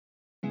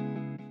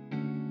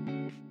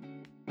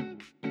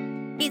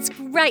It's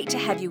great to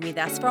have you with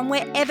us from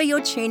wherever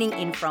you're tuning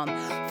in from.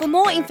 For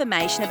more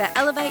information about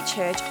Elevate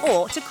Church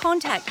or to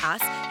contact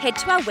us, head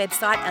to our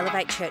website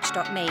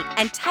elevatechurch.me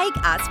and take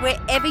us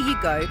wherever you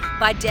go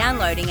by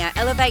downloading our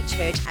Elevate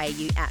Church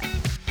AU app.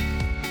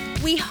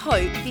 We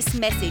hope this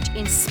message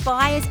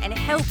inspires and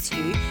helps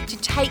you to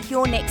take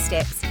your next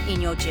steps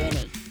in your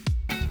journey.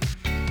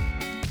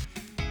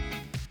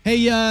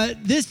 Hey,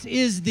 this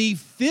is the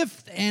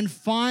fifth and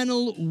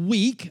final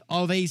week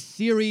of a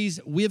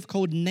series we've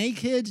called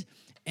Naked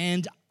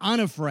and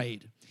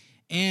Unafraid.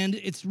 And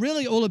it's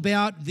really all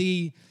about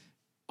the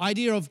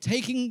idea of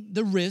taking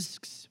the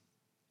risks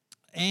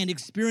and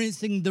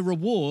experiencing the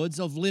rewards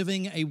of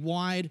living a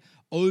wide,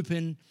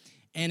 open,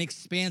 and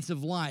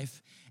expansive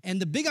life. And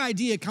the big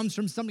idea comes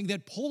from something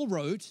that Paul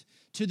wrote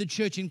to the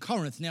church in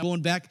Corinth, now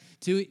going back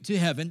to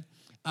heaven.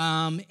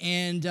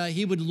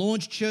 He would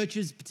launch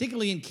churches,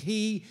 particularly in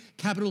key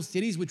capital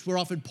cities, which were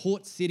often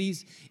port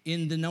cities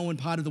in the known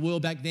part of the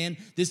world back then.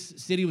 This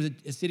city was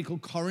a city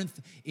called Corinth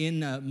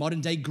in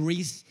modern-day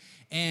Greece.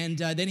 And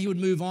then he would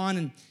move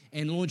on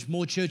and launch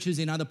more churches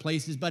in other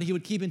places, but he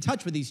would keep in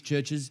touch with these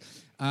churches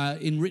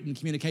in written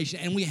communication.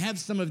 And we have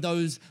some of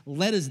those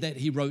letters that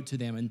he wrote to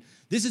them. And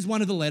this is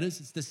one of the letters.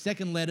 It's the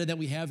second letter that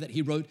we have that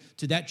he wrote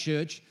to that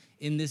church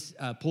in this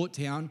port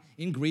town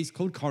in Greece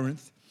called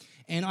Corinth.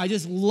 And I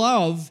just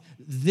love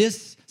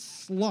this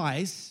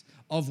slice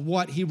of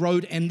what he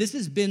wrote. And this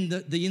has been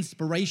the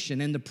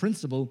inspiration and the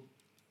principle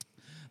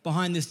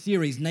behind this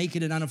series,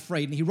 Naked and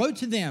Unafraid. And he wrote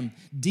to them,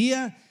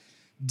 Dear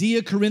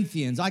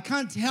Corinthians, I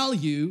can't tell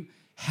you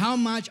how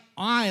much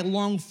I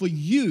long for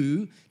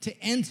you to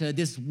enter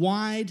this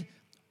wide,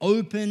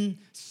 open,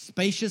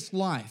 spacious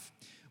life.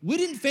 We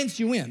didn't fence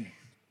you in.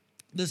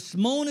 The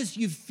smallness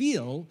you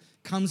feel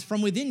comes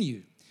from within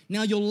you.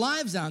 Now, your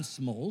lives aren't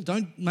small.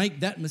 Don't make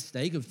that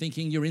mistake of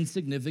thinking you're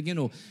insignificant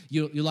or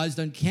your lives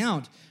don't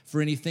count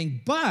for anything,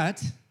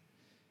 but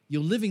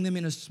you're living them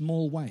in a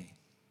small way.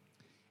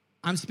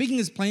 I'm speaking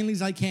as plainly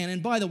as I can,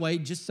 and by the way,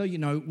 just so you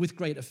know, with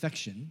great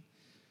affection.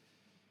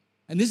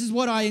 And this is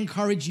what I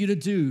encourage you to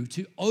do,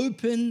 to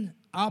open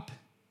up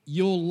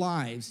your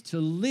lives, to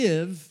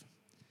live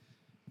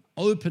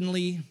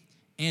openly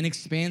and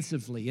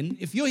expansively. And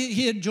if you're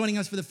here joining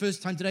us for the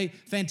first time today,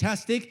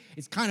 fantastic.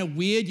 It's kind of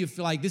weird. You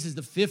feel like this is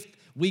the fifth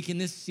week in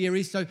this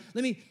series. So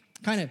let me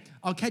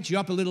I'll catch you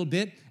up a little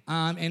bit.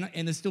 And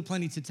there's still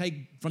plenty to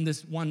take from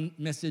this one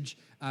message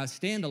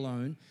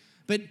standalone.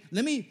 But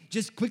let me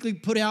just quickly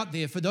put out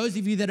there, for those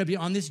of you that have been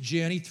on this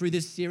journey through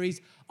this series,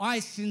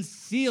 I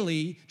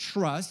sincerely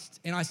trust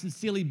and I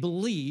sincerely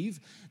believe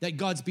that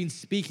God's been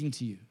speaking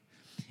to you.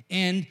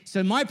 And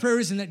so my prayer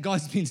isn't that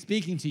God's been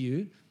speaking to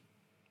you.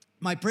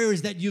 My prayer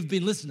is that you've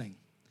been listening.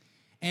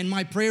 And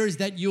my prayer is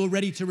that you're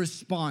ready to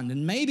respond.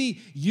 And maybe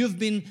you've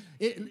been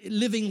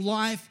living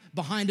life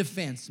behind a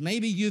fence.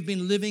 Maybe you've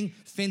been living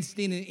fenced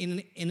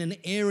in an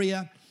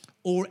area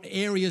or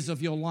areas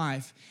of your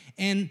life.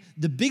 And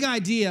the big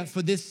idea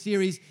for this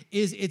series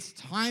is it's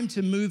time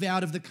to move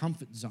out of the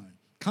comfort zone.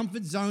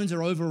 Comfort zones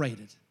are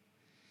overrated.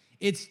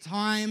 It's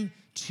time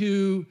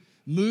to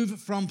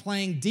move from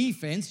playing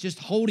defense, just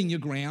holding your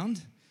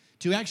ground,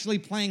 to actually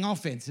playing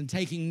offense and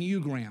taking new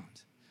ground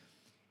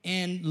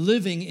and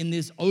living in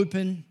this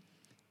open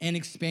and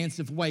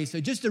expansive way. So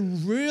just a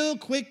real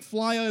quick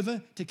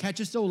flyover to catch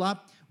us all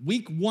up.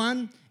 Week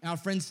 1, our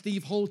friend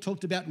Steve Hall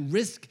talked about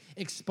risk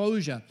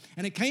exposure.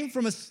 And it came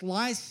from a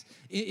slice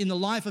in the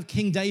life of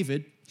King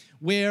David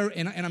where,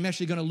 and I'm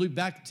actually going to loop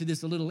back to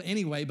this a little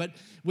anyway, but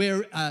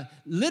where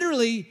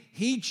literally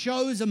he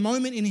chose a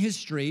moment in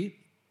history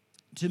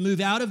to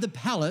move out of the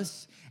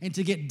palace and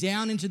to get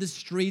down into the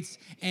streets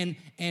and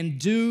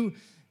do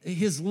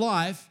his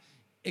life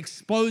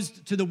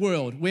exposed to the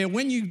world, where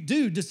when you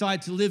do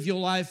decide to live your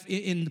life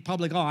in the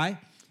public eye,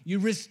 you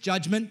risk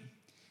judgment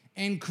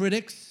and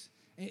critics.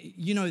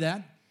 You know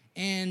that.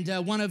 And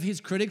one of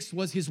his critics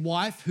was his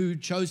wife, who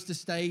chose to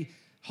stay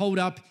holed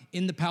up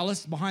in the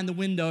palace behind the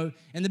window.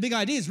 And the big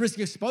idea is risk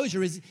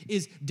exposure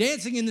is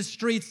dancing in the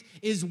streets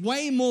is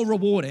way more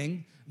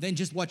rewarding than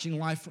just watching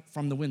life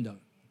from the window.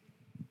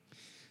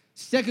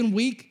 Second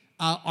week,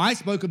 I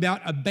spoke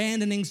about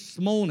abandoning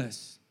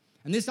smallness.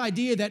 And this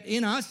idea that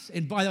in us,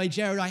 and by the way,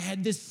 Jared, I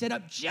had this set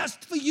up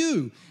just for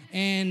you,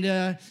 and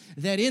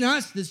that in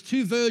us, there's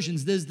two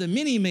versions. There's the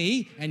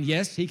mini-me, and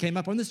yes, he came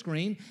up on the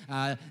screen.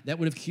 That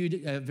would have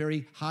cued a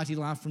very hearty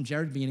laugh from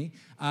Jared Beanie.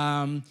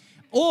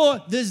 Or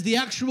there's the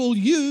actual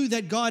you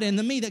that God and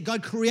the me that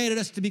God created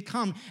us to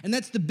become, and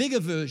that's the bigger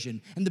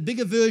version. And the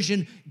bigger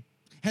version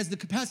has the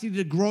capacity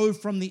to grow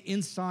from the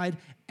inside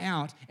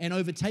out and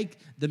overtake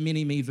the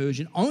mini-me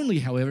version, only,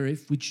 however,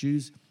 if we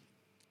choose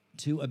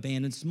to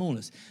abandon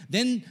smallness.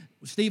 Then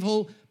Steve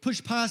Hall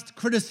pushed past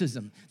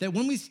criticism, that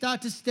when we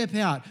start to step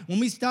out, when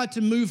we start to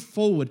move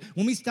forward,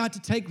 when we start to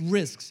take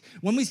risks,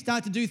 when we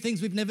start to do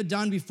things we've never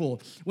done before,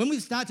 when we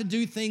start to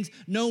do things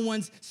no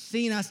one's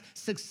seen us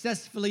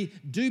successfully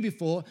do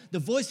before, the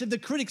voice of the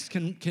critics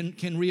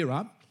can rear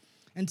up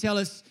and tell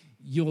us,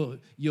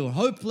 you're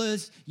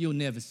hopeless, you'll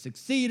never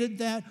succeed at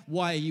that,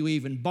 why are you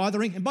even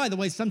bothering? And by the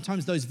way,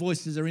 sometimes those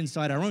voices are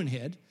inside our own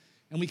head,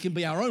 and we can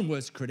be our own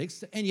worst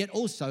critics, and yet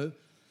also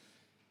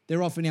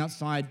they're often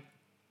outside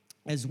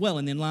as well.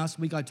 And then last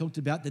week I talked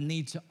about the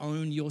need to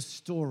own your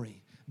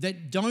story,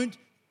 that don't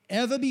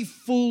ever be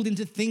fooled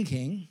into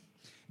thinking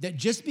that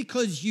just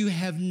because you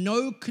have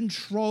no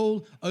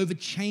control over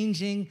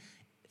changing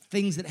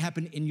things that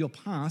happened in your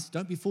past,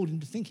 don't be fooled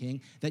into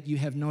thinking that you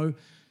have no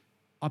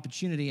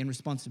opportunity and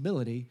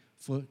responsibility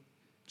for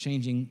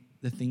changing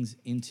the things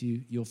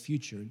into your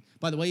future.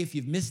 By the way, if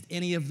you've missed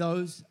any of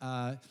those,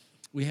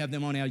 we have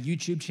them on our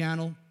YouTube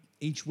channel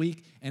each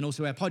week and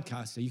also our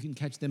podcast, so you can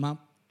catch them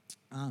up.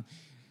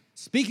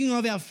 Speaking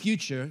of our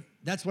future,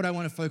 that's what I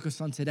want to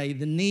focus on today,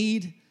 the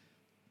need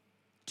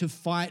to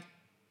fight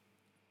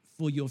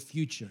for your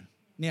future.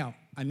 Now,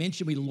 I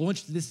mentioned we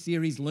launched this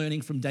series,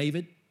 Learning from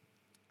David,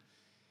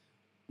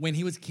 when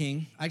he was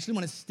king. I actually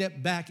want to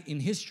step back in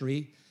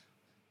history,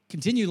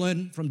 continue to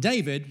learn from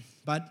David,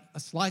 but a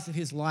slice of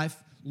his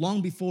life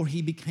long before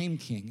he became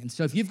king. And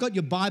so if you've got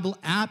your Bible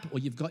app or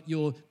you've got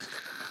your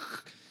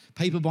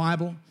paper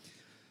Bible,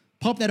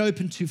 pop that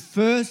open to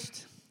 1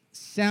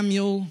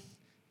 Samuel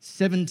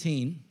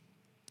 17.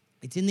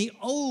 It's in the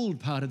old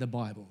part of the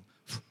Bible.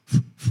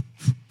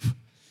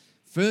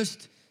 1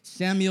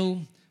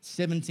 Samuel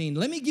 17.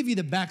 Let me give you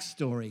the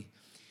backstory.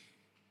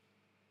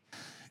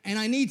 And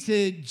I need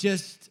to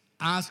just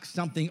ask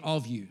something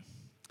of you.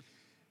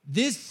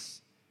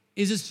 This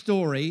is a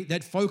story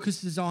that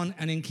focuses on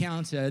an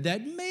encounter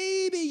that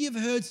maybe you've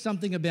heard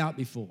something about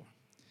before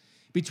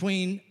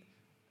between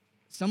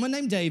someone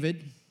named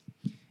David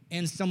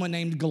and someone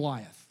named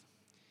Goliath.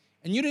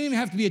 And you don't even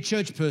have to be a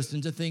church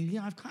person to think,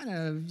 I've kind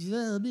of,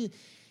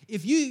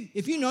 if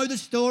you know the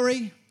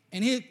story,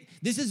 and here,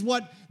 this is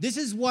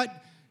what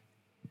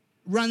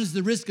runs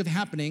the risk of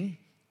happening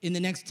in the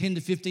next 10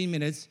 to 15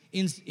 minutes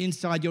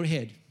inside your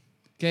head,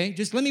 okay?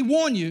 Just let me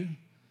warn you,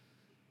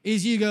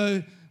 is you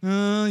go,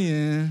 oh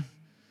yeah,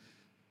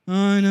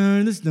 I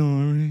know the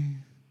story.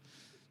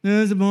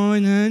 There's a boy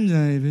named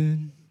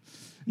David.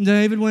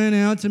 David went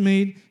out to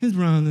meet his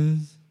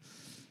brothers.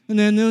 And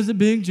then there was a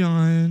big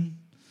giant,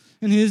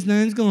 and his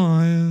name's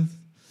Goliath.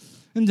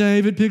 And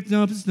David picked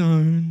up a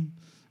stone.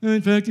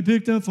 In fact, he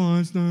picked up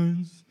 5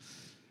 stones.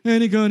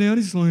 And he got out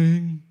his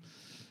sling.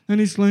 And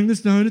he slinged the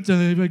stone at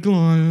David,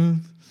 Goliath.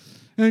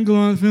 And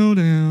Goliath fell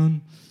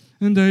down.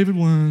 And David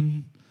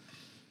won.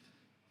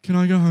 Can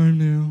I go home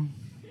now?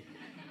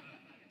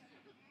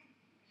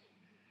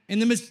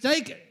 And the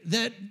mistake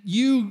that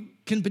you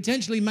can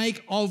potentially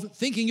make of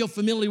thinking you're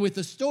familiar with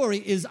the story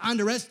is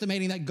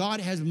underestimating that God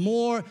has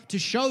more to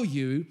show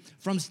you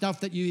from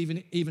stuff that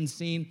you even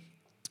seen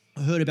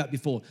or heard about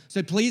before.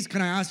 So please,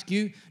 can I ask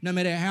you, no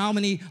matter how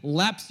many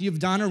laps you've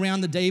done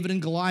around the David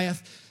and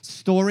Goliath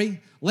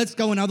story, let's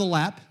go another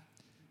lap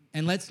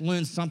and let's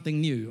learn something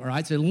new, all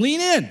right? So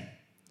lean in.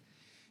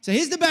 So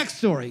here's the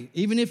backstory.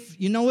 Even if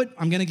you know it,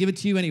 I'm going to give it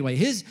to you anyway.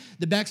 Here's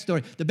the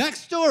backstory. The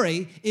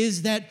backstory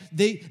is that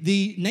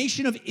the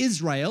nation of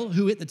Israel,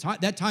 who at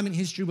that time in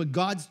history were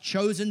God's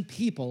chosen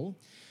people,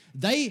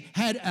 they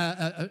had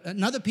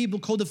another people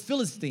called the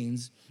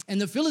Philistines,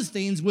 and the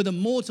Philistines were the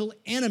mortal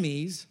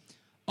enemies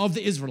of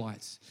the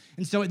Israelites.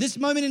 And so at this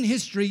moment in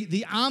history,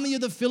 the army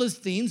of the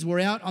Philistines were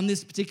out on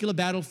this particular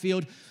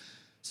battlefield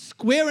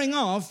squaring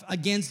off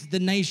against the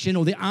nation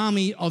or the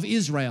army of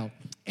Israel.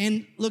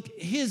 And look,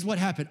 here's what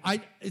happened.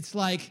 It's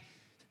like,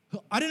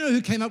 I don't know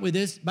who came up with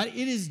this, but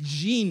it is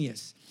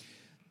genius.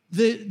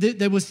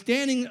 They were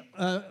standing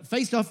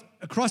faced off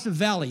across a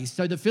valley.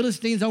 So the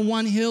Philistines on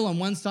one hill, on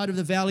one side of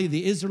the valley,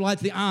 the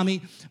Israelites, the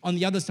army, on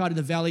the other side of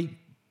the valley.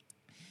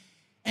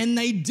 And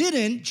they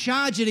didn't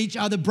charge at each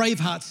other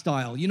Braveheart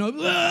style,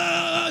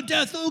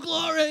 death or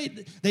glory.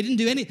 They didn't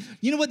do any.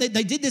 You know what?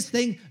 They did this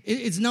thing.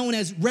 It's known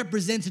as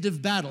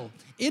representative battle.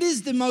 It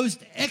is the most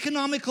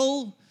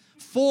economical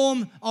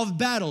form of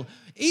battle.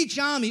 Each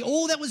army,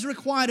 all that was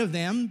required of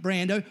them,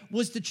 Brando,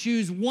 was to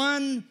choose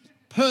one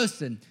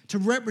person to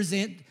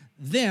represent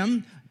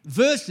them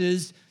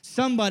versus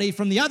somebody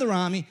from the other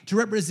army to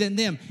represent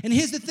them. And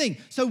here's the thing.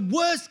 So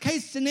worst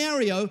case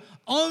scenario,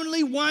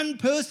 only one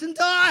person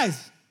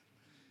dies.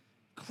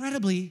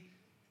 Incredibly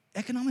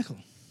economical.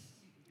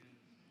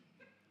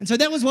 And so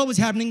that was what was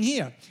happening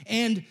here.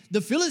 And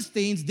the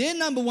Philistines, their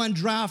number one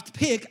draft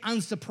pick,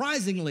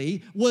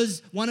 unsurprisingly,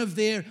 was one of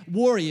their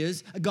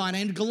warriors, a guy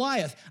named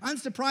Goliath.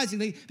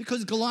 Unsurprisingly,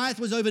 because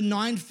Goliath was over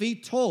 9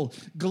 feet tall.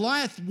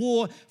 Goliath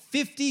wore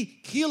 50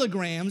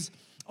 kilograms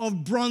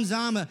of bronze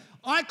armor.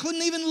 I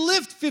couldn't even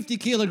lift 50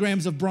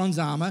 kilograms of bronze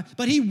armor,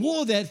 but he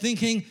wore that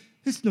thinking,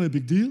 it's no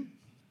big deal.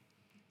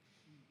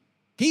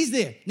 He's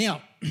there.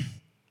 Now,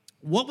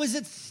 what was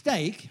at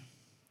stake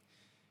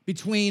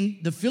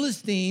between the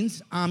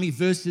Philistines' army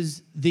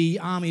versus the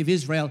army of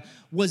Israel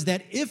was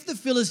that if the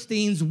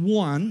Philistines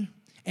won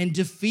and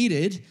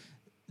defeated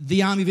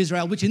the army of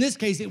Israel, which in this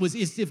case it was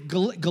as if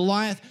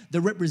Goliath,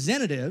 the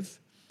representative,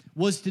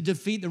 was to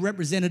defeat the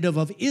representative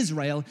of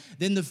Israel,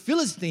 then the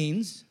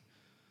Philistines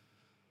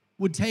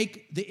would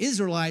take the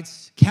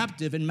Israelites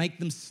captive and make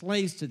them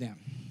slaves to them,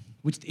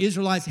 which the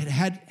Israelites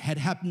had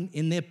happened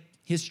in their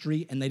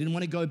history, and they didn't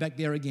want to go back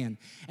there again.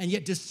 And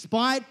yet,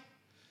 despite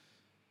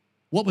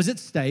what was at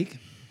stake,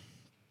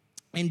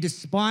 and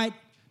despite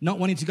not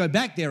wanting to go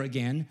back there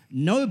again,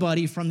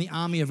 nobody from the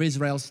army of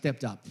Israel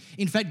stepped up.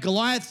 In fact,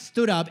 Goliath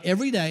stood up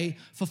every day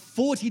for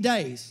 40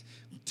 days,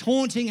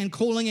 taunting and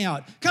calling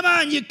out, "Come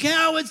on, you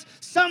cowards,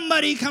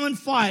 somebody come and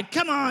fight,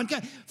 come on."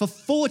 For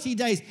 40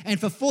 days. And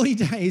for 40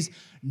 days,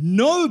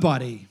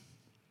 nobody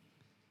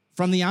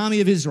from the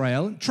army of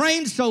Israel,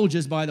 trained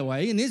soldiers, by the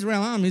way, and the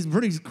Israel army is a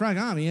pretty crack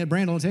army,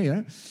 Brandon will tell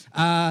you,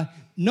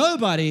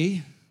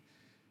 nobody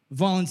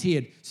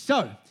volunteered.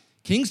 So,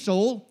 King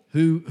Saul,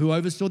 who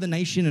oversaw the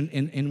nation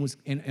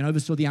and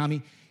oversaw the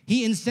army,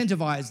 he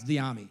incentivized the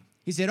army.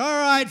 He said, "All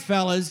right,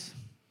 fellas,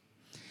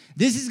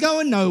 this is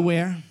going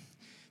nowhere.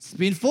 It's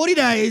been 40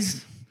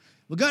 days.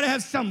 We've got to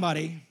have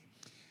somebody.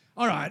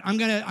 All right, I'm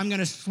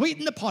gonna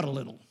sweeten the pot a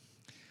little."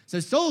 So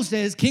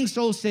King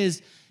Saul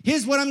says,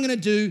 "Here's what I'm going to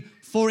do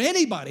for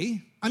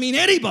anybody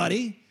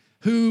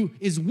who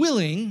is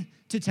willing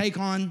to take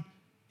on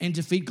and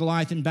defeat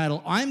Goliath in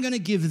battle. I'm going to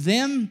give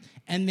them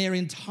and their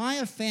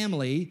entire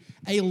family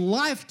a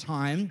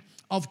lifetime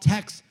of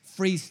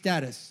tax-free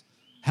status."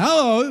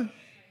 Hello?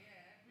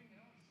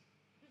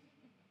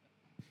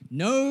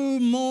 No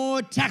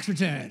more tax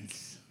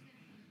returns.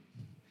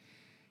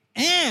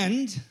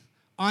 And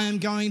I am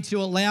going to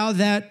allow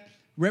that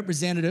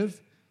representative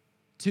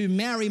to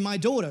marry my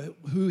daughter,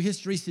 who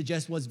history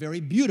suggests was very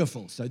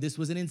beautiful. So this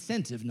was an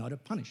incentive, not a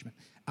punishment.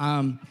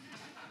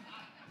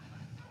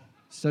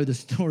 So the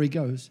story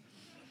goes.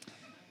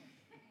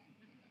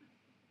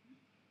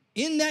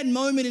 In that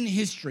moment in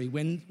history,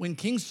 when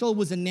King Saul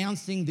was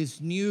announcing this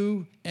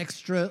new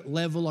extra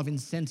level of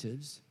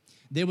incentives,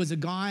 there was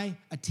a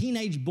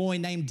teenage boy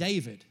named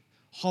David,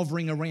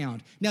 hovering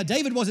around. Now,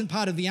 David wasn't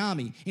part of the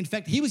army. In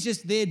fact, he was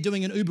just there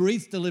doing an Uber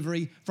Eats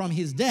delivery from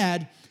his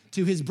dad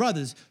to his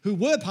brothers who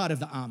were part of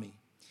the army.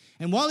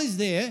 And while he's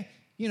there,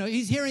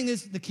 he's hearing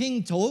the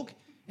king talk,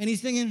 and he's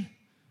thinking,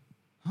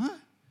 "Huh?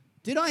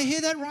 Did I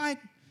hear that right?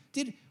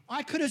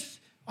 I could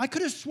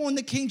have sworn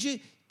the king..."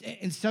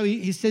 And so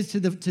he says to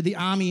the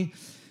army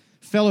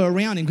fellow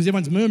around him, because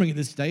everyone's murmuring at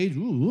this stage,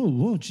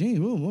 "Ooh, gee,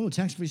 whoa,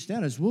 tax-free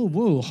status,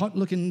 whoa,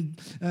 hot-looking,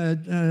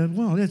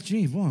 wow, that's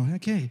gee, wow,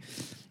 okay."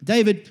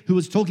 David, who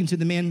was talking to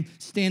the men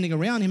standing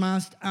around him,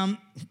 asked,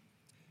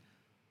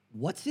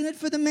 "What's in it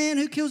for the man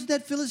who kills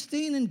that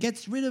Philistine and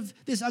gets rid of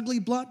this ugly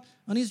blot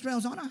on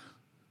Israel's honor?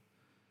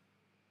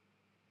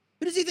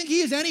 Who does he think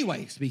he is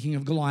anyway?" Speaking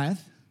of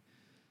Goliath,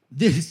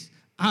 this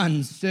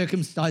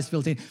uncircumcised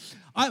Philistine.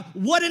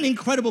 What an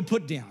incredible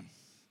put down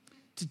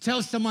to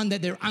tell someone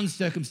that they're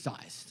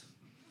uncircumcised.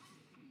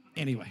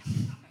 Anyway.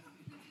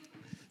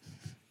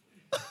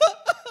 I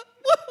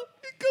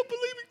can't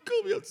believe he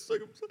called me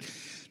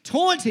uncircumcised.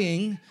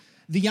 Taunting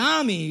the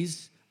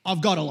armies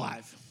of God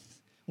alive.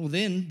 Well,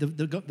 then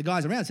the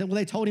guys around said, well,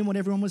 they told him what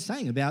everyone was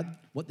saying about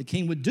what the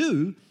king would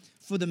do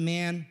for the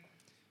man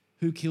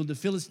who killed the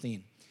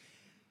Philistine.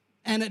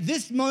 And at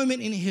this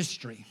moment in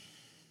history,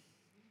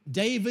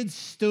 David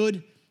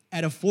stood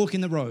at a fork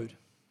in the road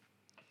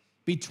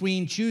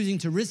between choosing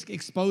to risk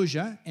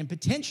exposure and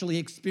potentially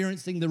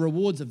experiencing the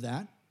rewards of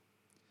that,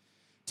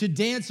 to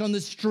dance on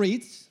the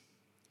streets,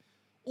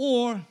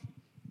 or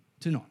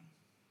to not.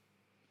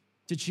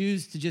 To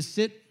choose to just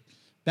sit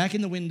back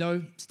in the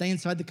window, stay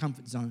inside the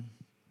comfort zone.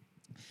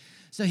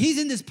 So he's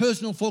in this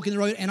personal fork in the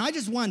road, and I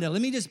just wonder,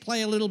 let me just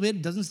play a little bit.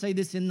 It doesn't say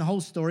this in the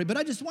whole story, but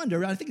I just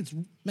wonder, I think it's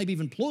maybe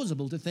even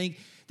plausible to think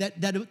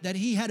that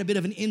he had a bit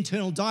of an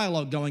internal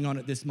dialogue going on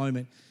at this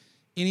moment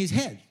in his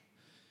head.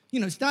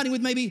 Starting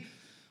with maybe,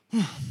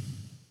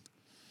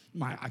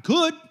 I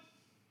could,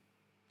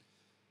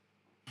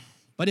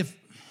 but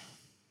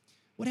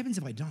what happens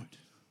if I don't?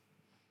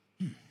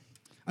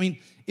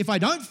 If I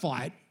don't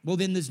fight, well,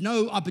 then there's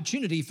no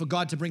opportunity for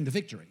God to bring the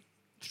victory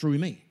through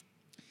me.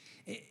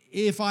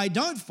 If I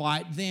don't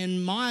fight,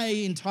 then my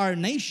entire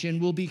nation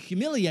will be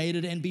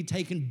humiliated and be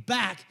taken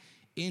back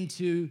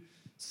into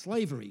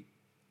slavery.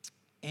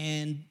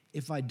 And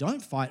if I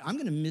don't fight, I'm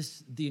going to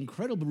miss the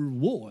incredible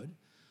reward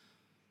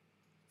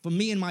for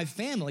me and my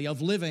family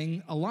of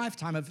living a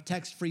lifetime of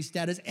tax-free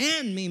status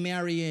and me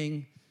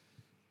marrying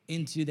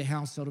into the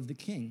household of the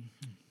king.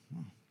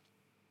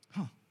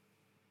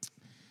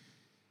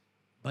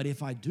 But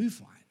if I do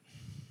fight,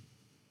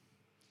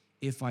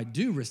 if I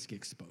do risk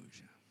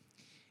exposure,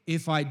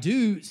 if I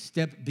do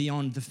step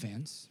beyond the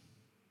fence,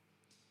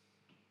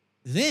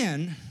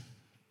 then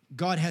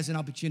God has an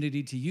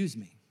opportunity to use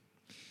me.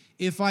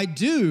 If I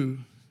do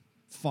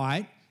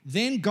fight,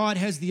 then God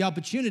has the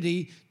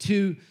opportunity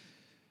to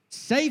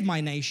save my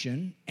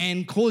nation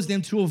and cause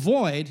them to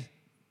avoid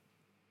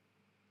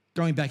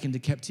going back into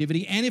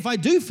captivity. And if I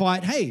do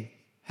fight, hey,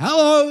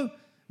 hello,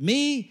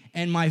 me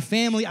and my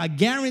family are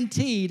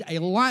guaranteed a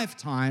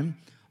lifetime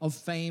of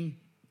fame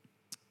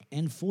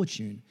and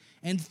fortune.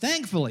 And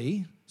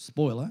thankfully,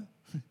 spoiler,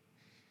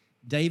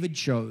 David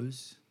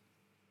chose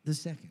the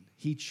second.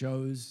 He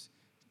chose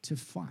to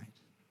fight.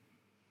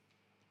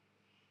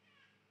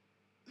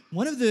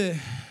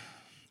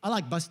 I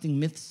like busting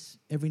myths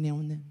every now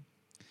and then.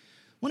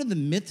 One of the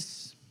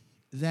myths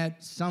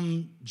that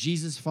some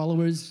Jesus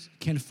followers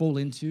can fall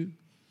into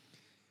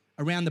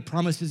around the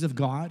promises of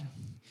God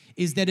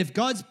is that if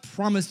God's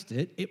promised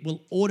it, it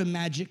will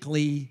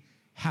automatically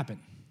happen.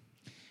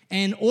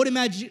 And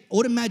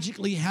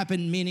automatically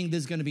happen meaning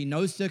there's going to be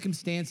no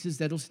circumstances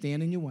that'll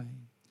stand in your way.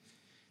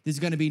 There's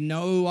going to be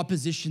no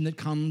opposition that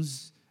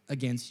comes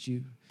against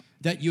you.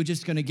 That you're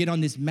just going to get on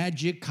this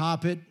magic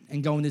carpet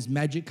and go on this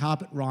magic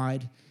carpet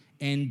ride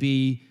and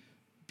be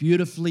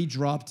beautifully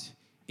dropped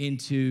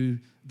into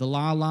the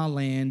la-la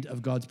land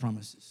of God's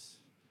promises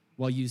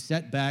while you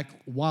sat back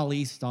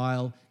Wall-E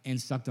style and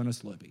sucked on a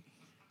Slurpee.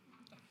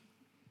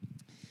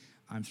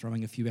 I'm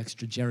throwing a few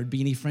extra Jared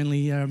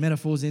Beanie-friendly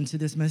metaphors into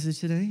this message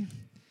today.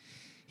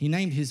 He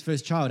named his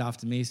first child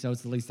after me, so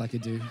it's the least I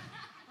could do.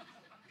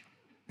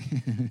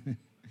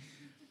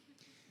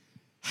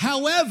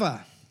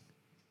 However,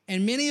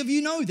 and many of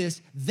you know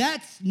this,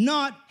 that's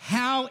not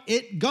how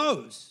it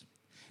goes.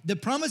 The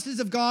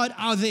promises of God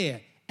are there,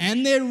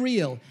 and they're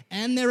real,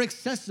 and they're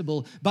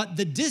accessible, but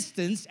the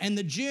distance and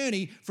the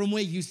journey from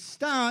where you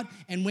start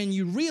and when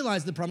you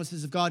realize the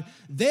promises of God,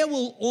 there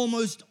will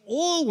almost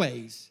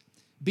always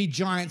be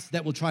giants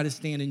that will try to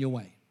stand in your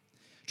way,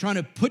 trying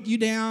to put you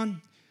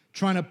down,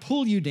 trying to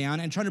pull you down,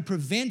 and trying to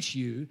prevent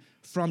you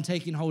from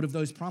taking hold of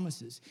those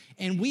promises.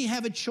 And we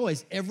have a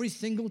choice every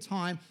single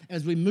time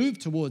as we move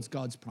towards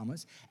God's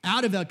promise,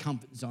 out of our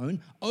comfort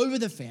zone, over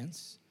the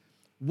fence,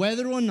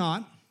 whether or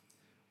not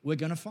we're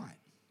going to fight.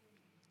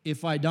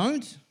 If I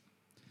don't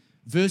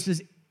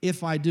versus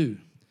if I do.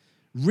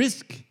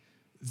 Risk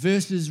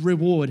versus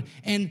reward.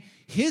 And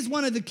here's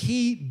one of the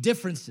key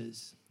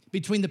differences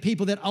between the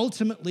people that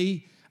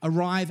ultimately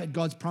arrive at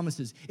God's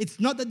promises. It's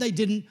not that they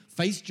didn't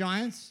face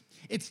giants.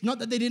 It's not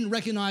that they didn't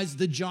recognize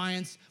the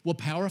giants were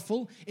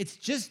powerful. It's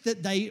just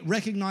that they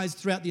recognized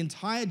throughout the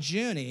entire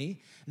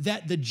journey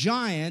that the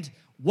giant,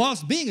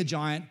 whilst being a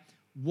giant,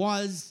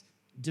 was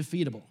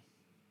defeatable.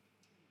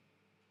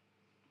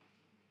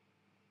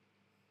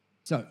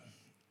 So,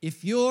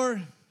 if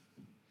you're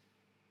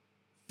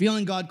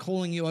feeling God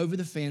calling you over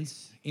the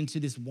fence into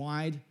this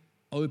wide,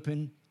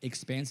 open,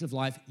 expansive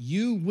life,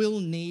 you will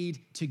need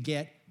to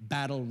get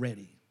battle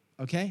ready,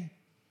 okay?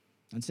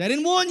 And say I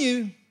didn't warn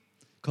you,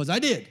 because I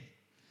did.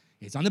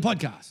 It's on the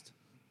podcast.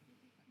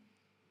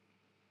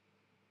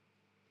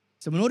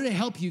 So in order to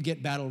help you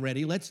get battle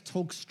ready, let's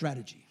talk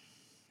strategy.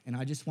 And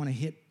I just want to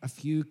hit a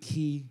few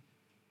key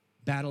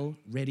battle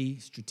ready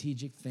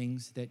strategic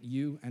things that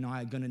you and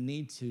I are going to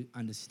need to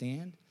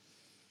understand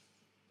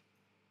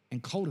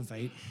and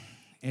cultivate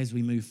as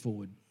we move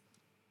forward.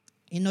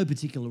 In no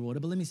particular order,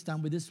 but let me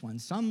start with this one.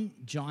 Some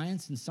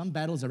giants and some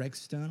battles are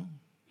external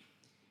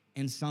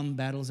and some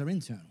battles are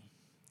internal.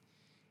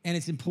 And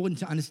it's important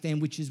to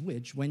understand which is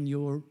which when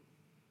you're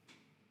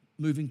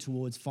moving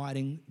towards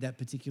fighting that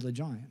particular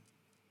giant.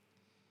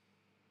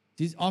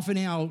 Often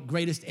our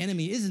greatest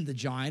enemy isn't the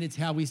giant, it's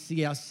how we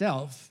see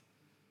ourselves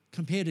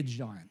compared to the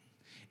giant.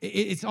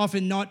 It's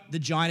often not the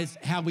giant,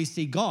 it's how we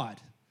see God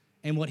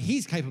and what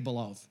he's capable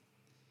of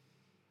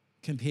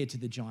compared to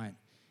the giant.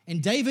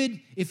 And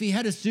David, if he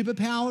had a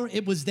superpower,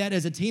 it was that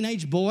as a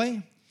teenage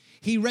boy,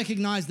 he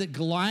recognized that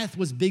Goliath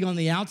was big on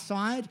the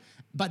outside,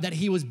 but that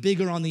he was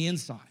bigger on the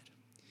inside.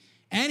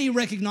 And he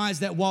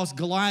recognized that whilst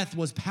Goliath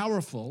was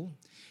powerful,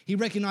 he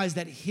recognized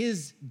that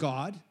his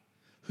God,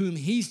 whom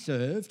he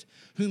served,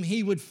 whom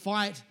he would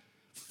fight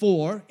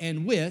for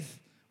and with,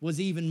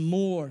 was even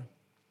more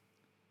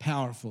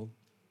powerful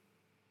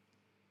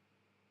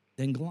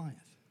than Goliath.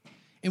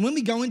 And when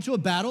we go into a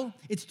battle,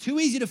 it's too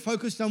easy to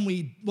focus on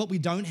what we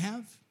don't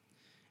have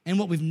and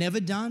what we've never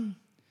done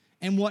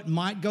and what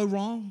might go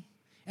wrong.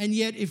 And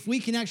yet, if we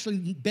can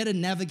actually better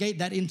navigate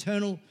that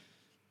internal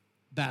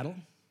battle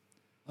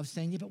of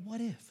saying, yeah, but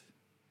what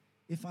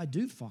if I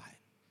do fight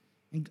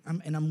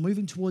and I'm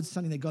moving towards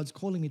something that God's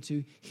calling me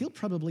to, he'll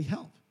probably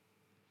help.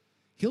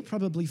 He'll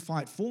probably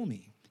fight for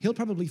me. He'll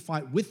probably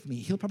fight with me.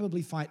 He'll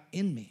probably fight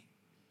in me.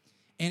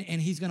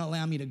 And he's going to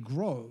allow me to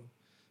grow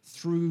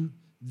through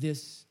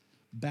this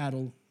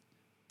battle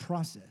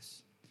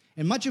process.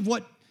 And much of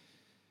what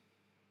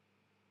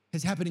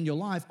has happened in your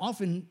life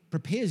often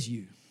prepares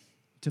you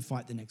to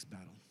fight the next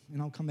battle.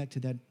 And I'll come back to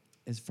that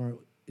as far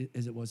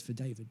as it was for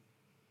David.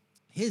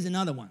 Here's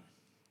another one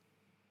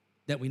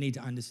that we need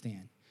to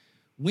understand.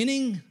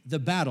 Winning the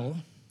battle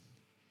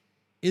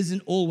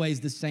isn't always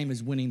the same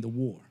as winning the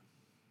war.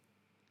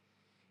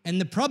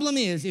 And the problem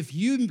is, if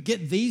you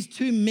get these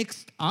two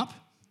mixed up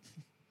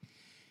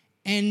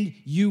and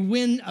you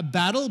win a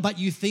battle, but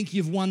you think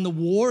you've won the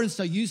war, and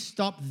so you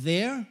stop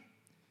there,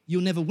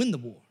 you'll never win the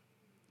war.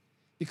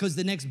 Because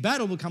the next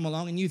battle will come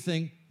along and you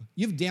think,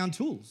 you've downed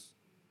tools.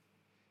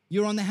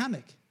 You're on the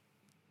hammock.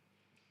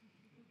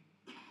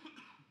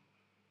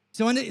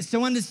 So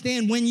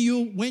understand, when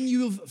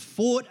you've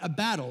fought a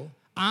battle,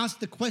 ask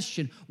the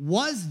question,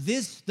 was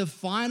this the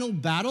final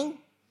battle?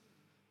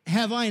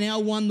 Have I now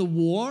won the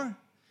war?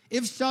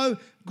 If so,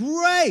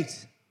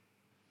 great.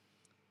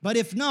 But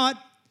if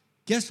not,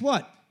 guess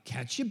what?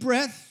 Catch your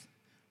breath,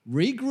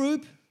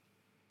 regroup,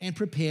 and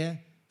prepare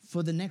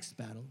for the next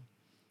battle.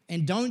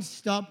 And don't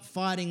stop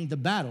fighting the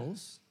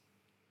battles,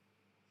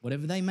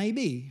 whatever they may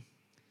be,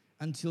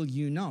 until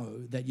you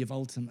know that you've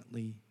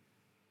ultimately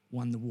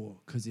won the war,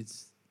 because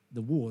it's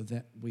the war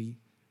that we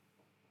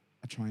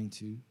are trying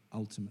to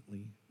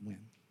ultimately win.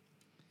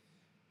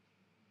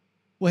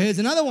 Well, here's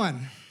another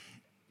one.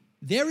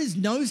 There is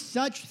no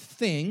such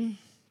thing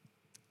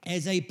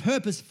as a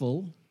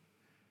purposeful,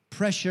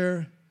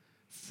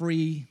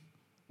 pressure-free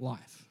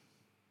life.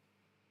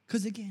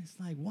 Because again, it's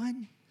like, what?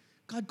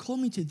 God called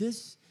me to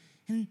this,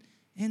 and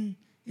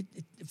it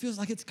feels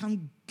like it's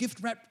come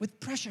gift-wrapped with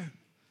pressure.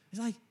 It's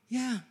like,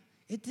 yeah,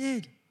 it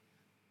did.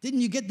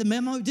 Didn't you get the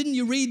memo? Didn't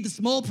you read the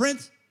small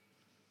print?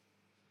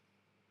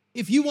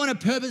 If you want a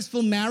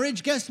purposeful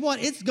marriage, guess what?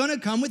 It's going to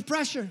come with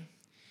pressure.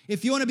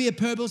 If you want to be a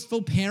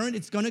purposeful parent,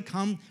 it's going to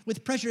come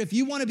with pressure. If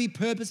you want to be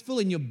purposeful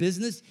in your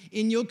business,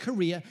 in your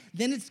career,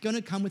 then it's going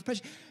to come with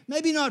pressure.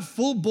 Maybe not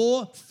full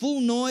bore,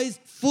 full noise,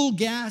 full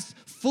gas,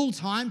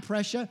 full-time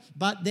pressure,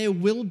 but there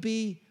will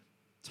be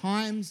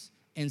times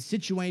and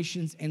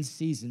situations and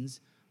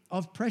seasons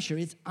of pressure.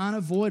 It's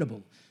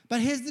unavoidable.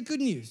 But here's the good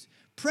news.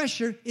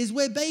 Pressure is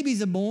where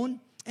babies are born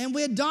and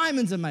where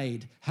diamonds are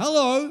made.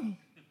 Hello.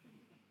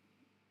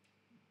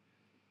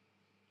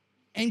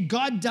 And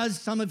God does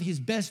some of his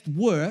best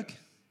work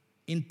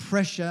in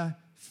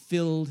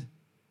pressure-filled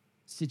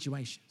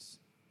situations.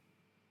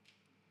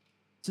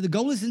 So the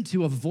goal isn't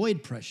to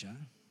avoid pressure.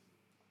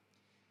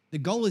 The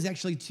goal is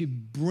actually to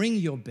bring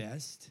your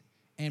best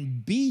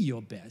and be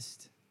your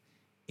best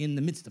in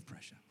the midst of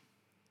pressure.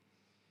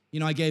 You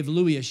know, I gave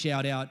Louie a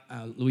shout out,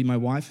 Louie, my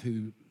wife,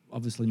 who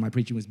obviously my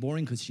preaching was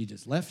boring because she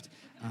just left.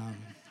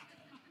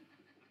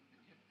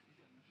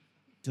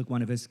 Took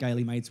one of her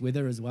scaly mates with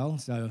her as well.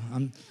 So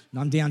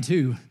I'm down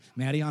too,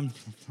 Maddie. I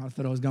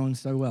thought I was going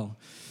so well.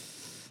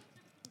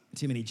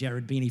 Too many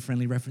Jared Beanie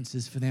friendly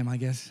references for them, I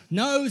guess.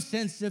 No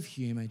sense of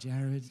humor,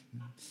 Jared.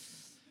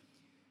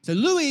 So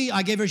Louie,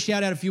 I gave her a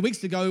shout out a few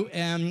weeks ago,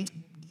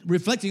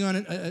 reflecting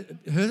on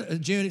her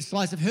journey,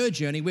 slice of her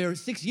journey, where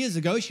 6 years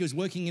ago she was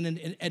working in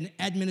an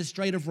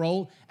administrative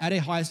role at a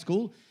high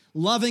school,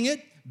 loving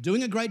it,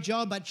 doing a great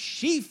job, but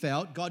she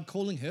felt God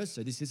calling her,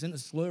 so this isn't a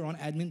slur on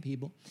admin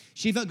people,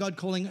 she felt God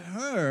calling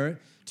her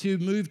to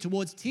move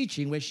towards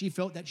teaching, where she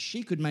felt that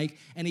she could make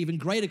an even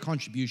greater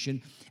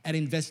contribution at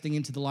investing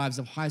into the lives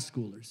of high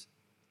schoolers.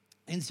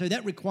 And so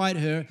that required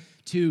her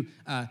to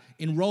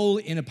enroll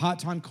in a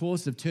part-time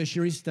course of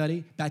tertiary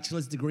study,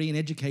 bachelor's degree in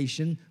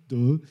education,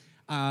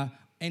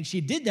 and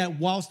she did that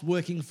whilst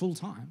working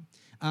full-time.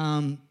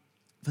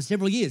 For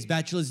several years,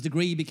 bachelor's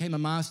degree became a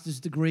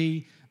master's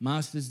degree, I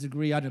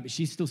don't know, but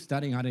she's still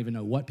studying. I don't even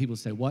know what. People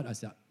say, what? I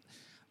said,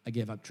 I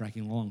gave up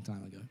tracking a long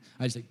time ago.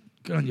 I just say,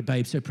 good on you,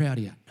 babe, so proud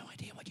of you. No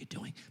idea what you're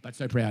doing, but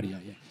so proud of you,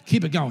 yeah.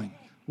 Keep it going.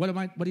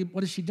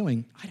 What is she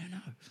doing? I don't know.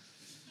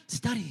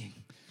 Studying.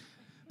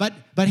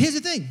 But here's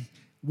the thing.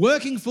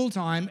 Working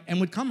full-time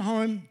and would come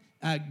home,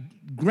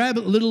 grab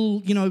a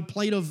little,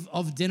 plate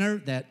of dinner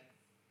that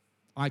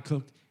I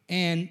cooked,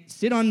 and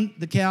sit on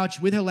the couch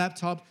with her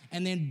laptop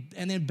and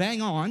then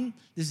bang on,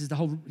 this is the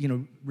whole,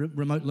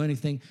 remote learning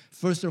thing,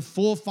 for sort of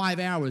 4 or 5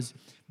 hours,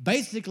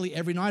 basically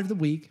every night of the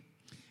week.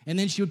 And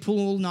then she would pull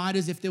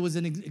all-nighters if there was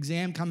an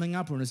exam coming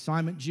up or an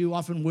assignment due,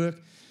 often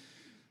work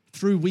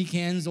through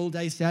weekends, all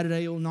day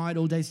Saturday, all night,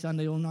 all day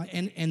Sunday, all night.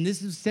 And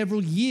this is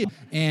several years,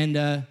 and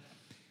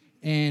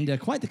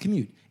quite the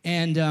commute.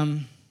 And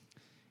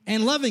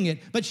loving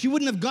it. But she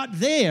wouldn't have got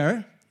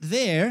there,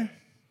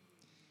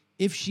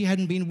 if she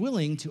hadn't been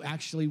willing to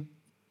actually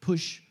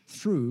push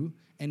through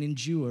and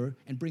endure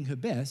and bring her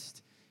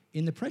best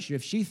in the pressure.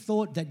 If she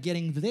thought that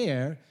getting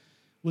there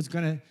was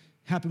going to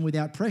happen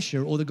without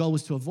pressure, or the goal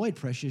was to avoid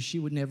pressure, she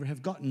would never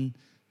have gotten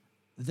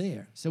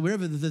there. So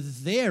wherever the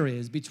there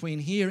is, between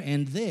here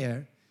and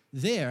there,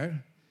 this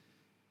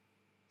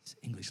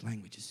English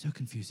language is so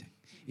confusing,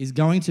 is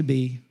going to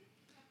be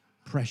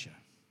pressure.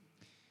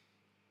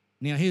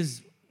 Now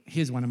here's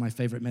one of my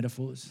favorite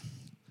metaphors.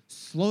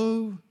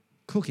 Slow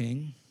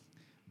cooking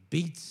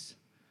beats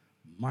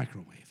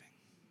microwaving.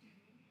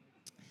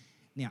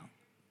 Now,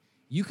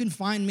 you can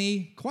find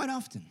me quite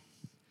often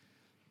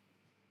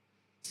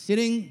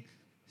sitting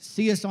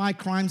CSI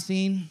crime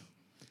scene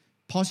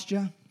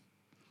posture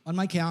on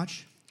my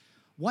couch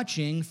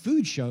watching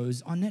food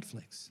shows on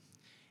Netflix.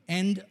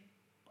 And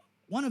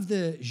one of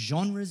the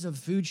genres of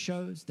food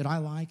shows that I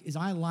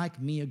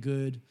like me a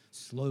good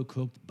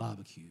slow-cooked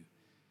barbecue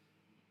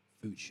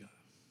food show.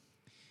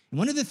 And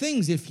one of the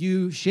things, if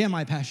you share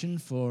my passion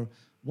for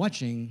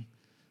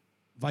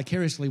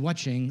vicariously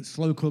watching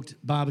slow-cooked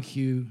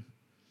barbecue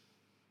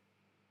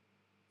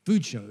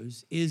food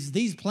shows, is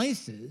these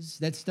places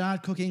that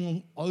start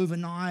cooking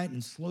overnight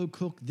and slow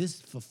cook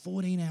this for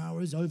 14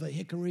 hours over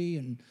hickory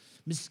and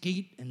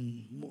mesquite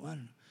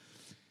and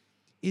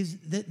is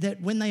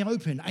that when they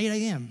open, 8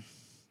 a.m.,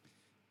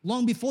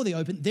 long before they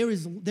open, there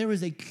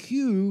is a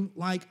queue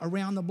like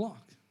around the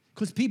block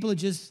because people are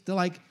they're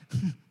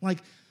like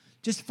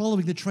just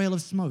following the trail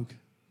of smoke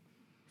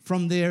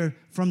from their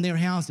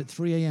house at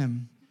 3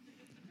 a.m.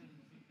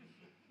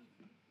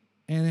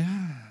 And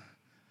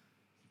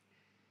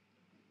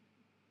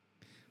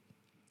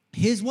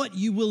here's what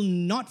you will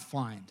not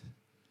find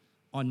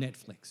on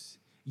Netflix.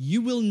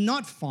 You will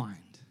not find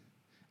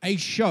a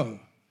show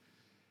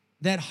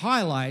that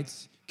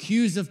highlights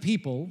queues of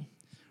people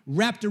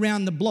wrapped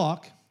around the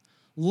block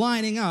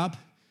lining up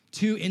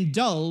to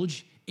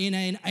indulge in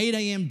an 8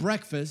 a.m.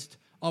 breakfast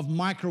of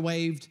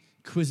microwaved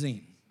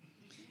cuisine.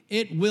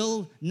 It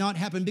will not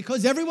happen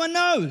because everyone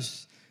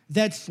knows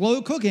that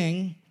slow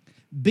cooking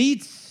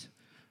beats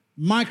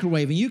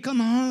microwaving. You come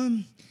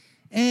home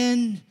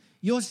and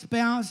your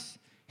spouse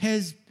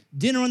has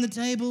dinner on the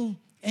table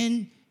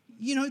and,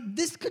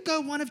 this could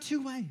go one of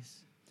two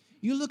ways.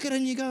 You look at it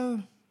and you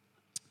go,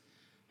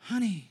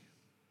 honey,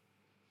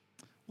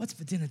 what's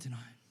for dinner tonight?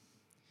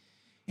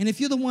 And if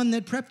you're the one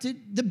that prepped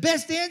it, the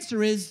best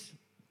answer is,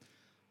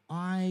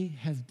 I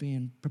have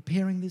been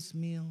preparing this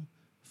meal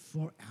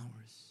for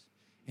hours.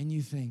 And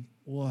you think,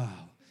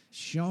 wow,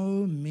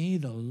 show me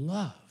the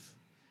love.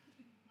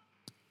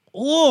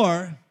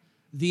 Or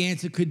the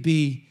answer could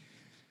be,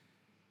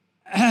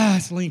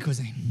 it's lean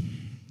cuisine.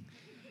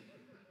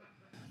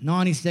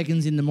 90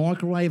 seconds in the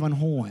microwave on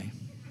high.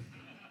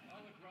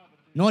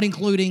 Not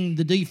including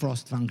the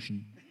defrost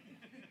function.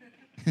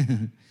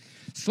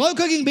 Slow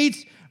cooking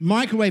beats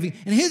microwaving.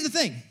 And here's the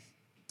thing.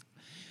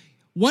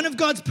 One of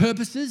God's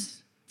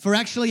purposes for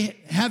actually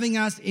having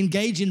us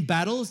engage in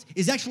battles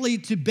is actually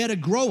to better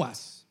grow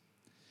us.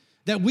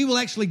 That we will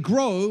actually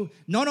grow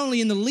not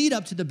only in the lead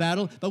up to the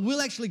battle, but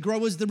we'll actually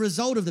grow as the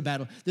result of the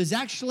battle. There's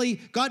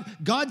actually,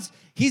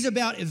 He's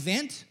about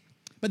event.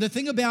 But the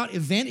thing about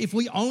event, if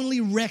we only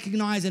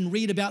recognize and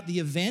read about the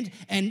event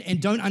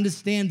and don't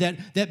understand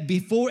that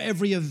before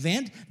every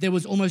event, there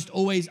was almost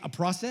always a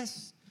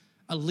process,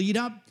 a lead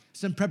up,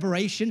 some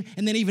preparation,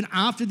 and then even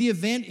after the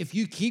event, if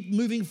you keep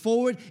moving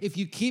forward, if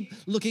you keep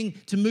looking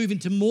to move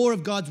into more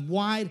of God's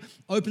wide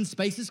open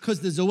spaces,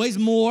 because there's always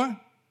more,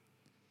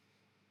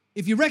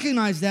 if you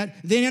recognize that,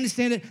 then you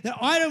understand that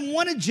I don't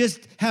want to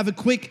just have a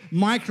quick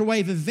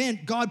microwave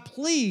event. God,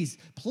 please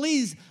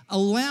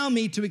allow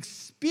me to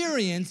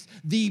experience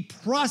the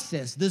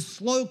process, the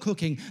slow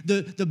cooking,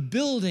 the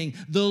building,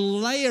 the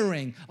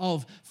layering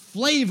of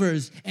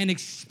flavors and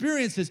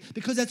experiences,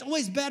 because that's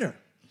always better.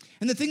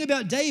 And the thing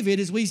about David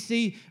is we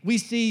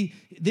see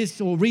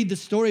this or read the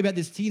story about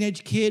this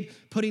teenage kid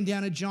putting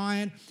down a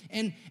giant.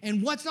 And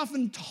what's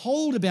often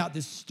told about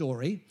this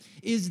story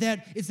is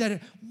that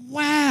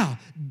wow,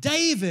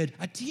 David,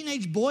 a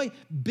teenage boy,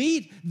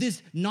 beat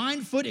this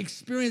 9-foot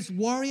experienced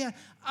warrior.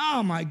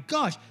 Oh my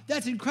gosh,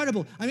 that's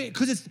incredible. I mean,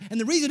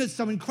 and the reason it's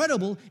so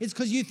incredible is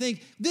because you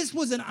think this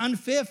was an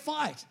unfair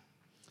fight.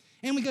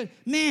 And we go,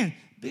 man,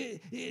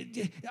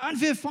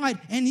 unfair fight,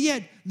 and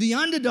yet the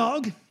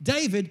underdog,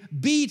 David,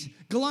 beat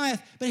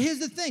Goliath. But here's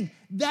the thing,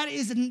 that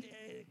is I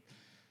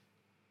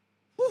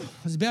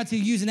was about to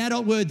use an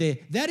adult word there.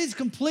 That is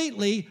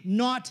completely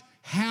not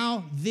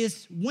how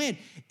this went.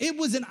 It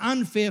was an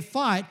unfair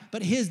fight,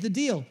 but here's the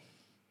deal.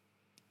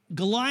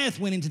 Goliath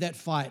went into that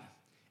fight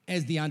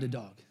as the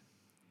underdog,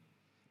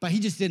 but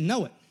he just didn't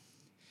know it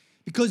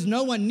because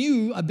no one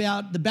knew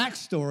about the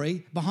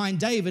backstory behind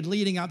David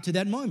leading up to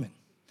that moment.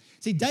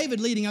 See, David,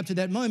 leading up to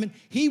that moment,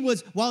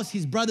 whilst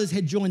his brothers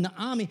had joined the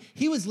army,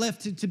 he was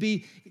left to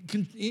be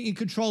in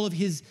control of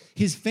his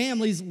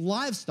family's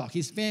livestock,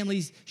 his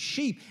family's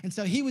sheep. And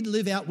so he would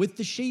live out with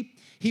the sheep.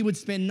 He would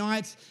spend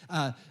nights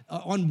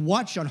on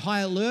watch, on high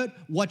alert,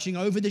 watching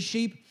over the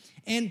sheep.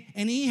 And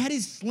he had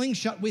his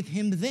slingshot with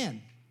him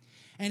then.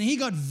 And he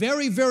got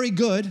very, very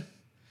good,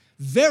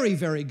 very,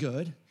 very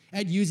good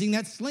at using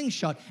that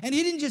slingshot. And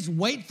he didn't just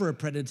wait for a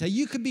predator.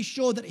 You could be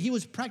sure that he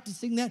was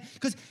practicing that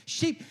because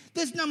sheep,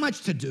 there's not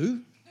much to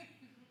do.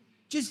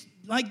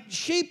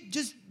 Sheep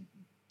just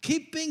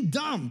keep being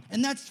dumb,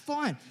 and that's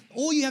fine.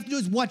 All you have to do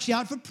is watch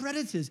out for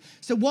predators.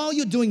 So while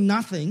you're doing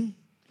nothing,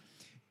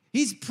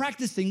 he's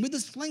practicing with a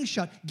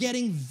slingshot,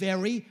 getting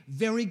very,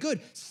 very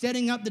good.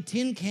 Setting up the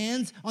tin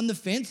cans on the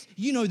fence.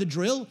 You know the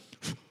drill.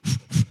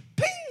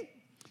 Ping!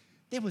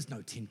 There was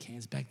no tin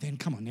cans back then.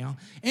 Come on now.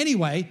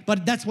 Anyway,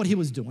 but that's what he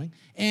was doing.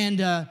 And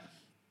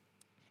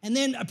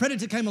then a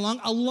predator came along,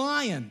 a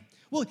lion.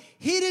 Well,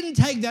 he didn't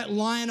take that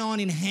lion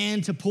on in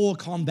hand-to-paw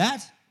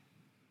combat.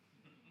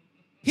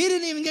 He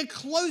didn't even get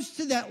close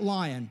to that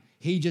lion.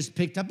 He just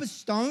picked up a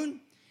stone.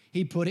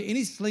 He put it in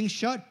his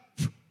slingshot.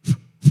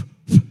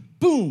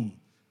 Boom.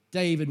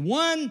 David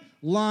 1,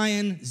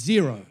 lion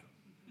 0.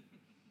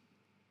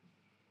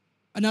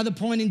 Another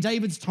point in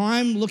David's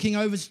time looking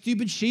over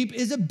stupid sheep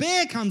is a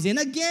bear comes in.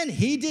 Again,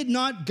 he did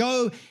not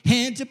go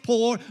hand to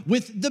paw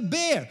with the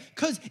bear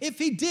because if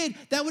he did,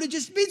 that would have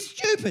just been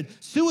stupid.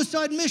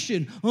 Suicide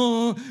mission.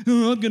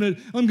 I'm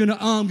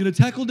gonna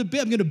tackle the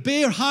bear. I'm gonna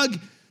bear hug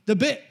the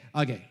bear.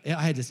 Okay,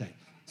 I had to say it.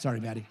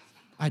 Sorry, Maddie.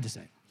 I had to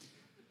say it.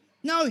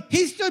 No,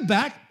 he stood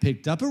back,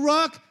 picked up a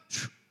rock,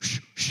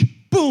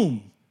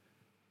 boom.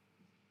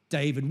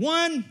 David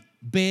 1,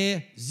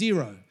 bear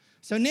 0.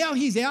 So now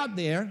he's out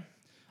there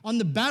on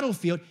the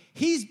battlefield.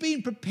 He's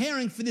been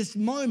preparing for this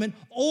moment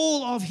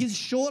all of his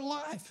short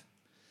life.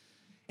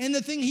 And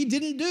the thing he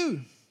didn't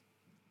do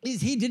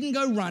is he didn't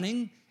go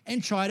running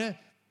and try to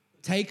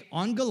take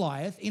on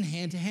Goliath in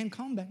hand-to-hand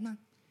combat. No,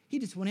 he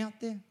just went out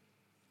there.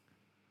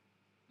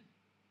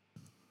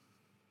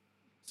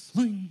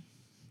 Sling.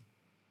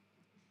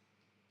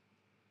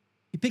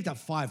 He picked up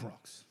 5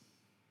 rocks.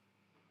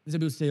 Some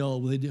people say, oh,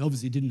 well, he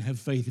obviously didn't have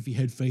faith. If he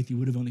had faith, he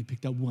would have only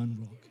picked up 1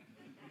 rock.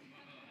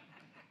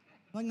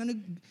 Like, no,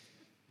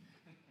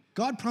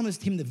 God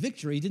promised him the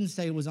victory. He didn't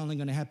say it was only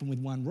going to happen with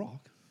 1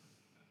 rock.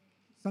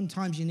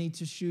 Sometimes you need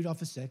to shoot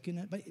off a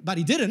second, but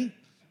he didn't.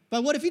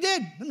 But what if he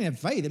did? I mean, have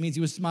faith. That means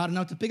he was smart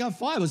enough to pick up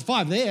 5. It was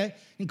 5 there. It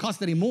didn't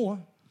cost any more.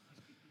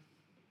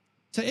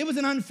 So it was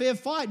an unfair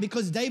fight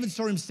because David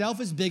saw himself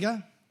as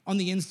bigger on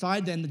the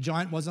inside than the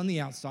giant was on the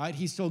outside.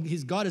 He saw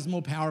his God as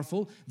more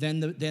powerful than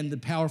the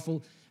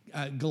powerful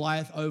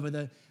Goliath over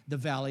the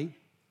valley.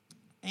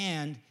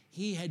 And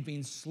he had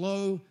been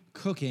slow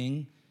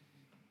cooking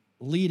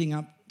leading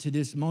up to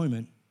this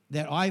moment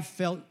that I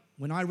felt,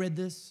 when I read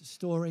this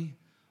story,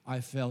 I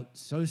felt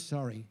so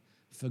sorry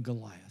for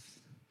Goliath.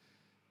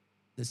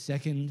 The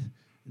second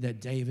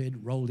that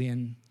David rolled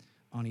in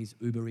on his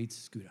Uber Eats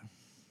scooter.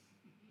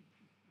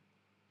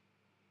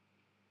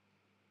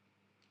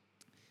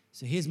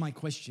 So here's my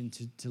question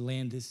to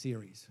land this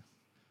series.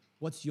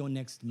 What's your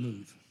next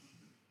move?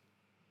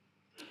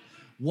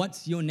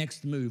 What's your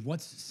next move?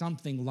 What's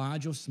something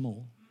large or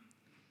small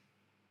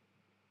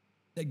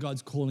that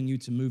God's calling you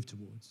to move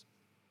towards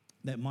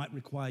that might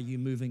require you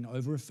moving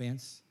over a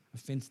fence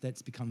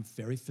that's become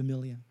very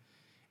familiar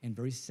and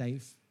very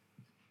safe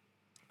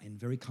and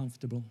very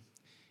comfortable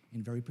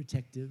and very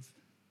protective?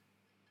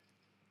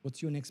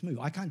 What's your next move?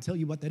 I can't tell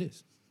you what that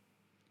is.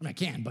 I mean, I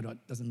can, but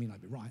it doesn't mean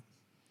I'd be right.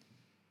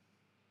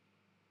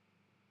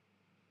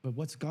 But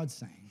what's God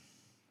saying?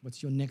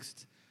 What's your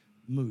next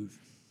move?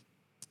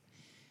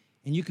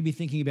 And you could be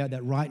thinking about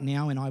that right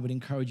now, and I would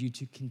encourage you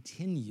to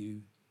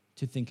continue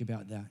to think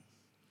about that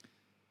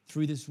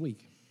through this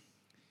week.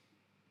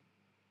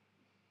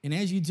 And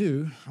as you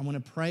do, I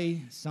want to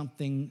pray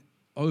something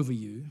over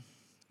you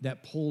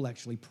that Paul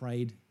actually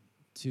prayed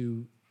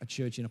to a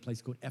church in a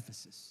place called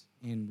Ephesus.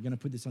 And we're going to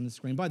put this on the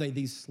screen. By the way,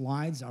 these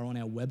slides are on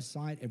our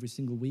website every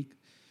single week.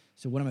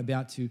 So what I'm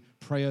about to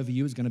pray over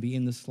you is going to be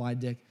in the slide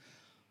deck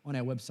on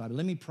our website. But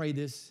let me pray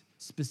this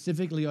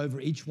specifically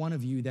over each one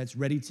of you that's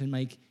ready to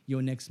make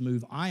your next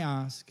move. I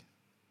ask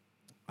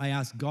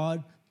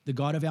God, the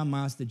God of our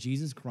Master,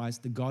 Jesus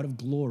Christ, the God of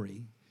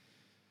glory,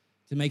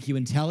 to make you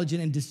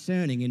intelligent and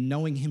discerning in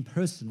knowing him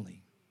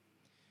personally,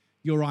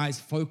 your eyes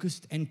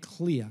focused and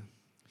clear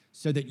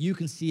so that you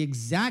can see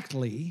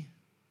exactly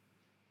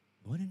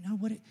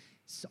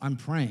I'm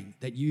praying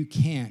that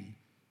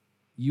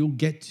you'll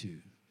get to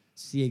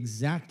see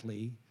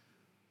exactly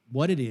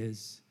what it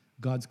is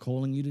God's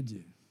calling you to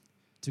do,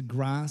 to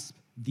grasp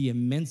the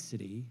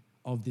immensity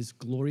of this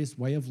glorious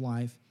way of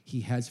life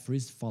he has for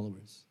his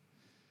followers,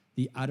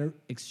 the utter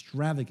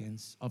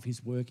extravagance of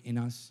his work in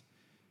us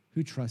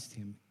who trust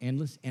him,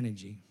 endless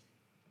energy,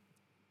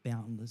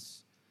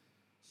 boundless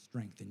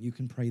strength. And you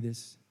can pray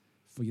this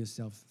for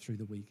yourself through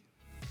the week.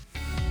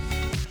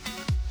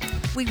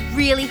 We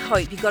really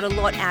hope you got a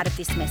lot out of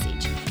this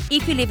message.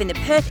 If you live in the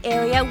Perth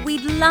area,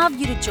 we'd love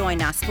you to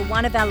join us for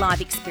one of our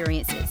live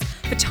experiences.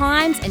 For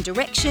times and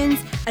directions,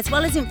 as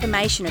well as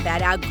information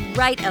about our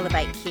great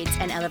Elevate Kids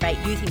and Elevate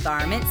Youth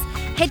environments,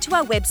 head to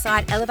our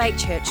website,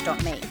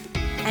 elevatechurch.me.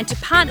 And to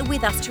partner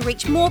with us to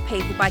reach more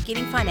people by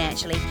giving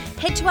financially,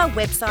 head to our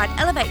website,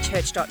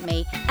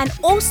 elevatechurch.me, and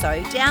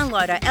also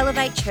download our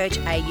Elevate Church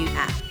AU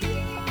app.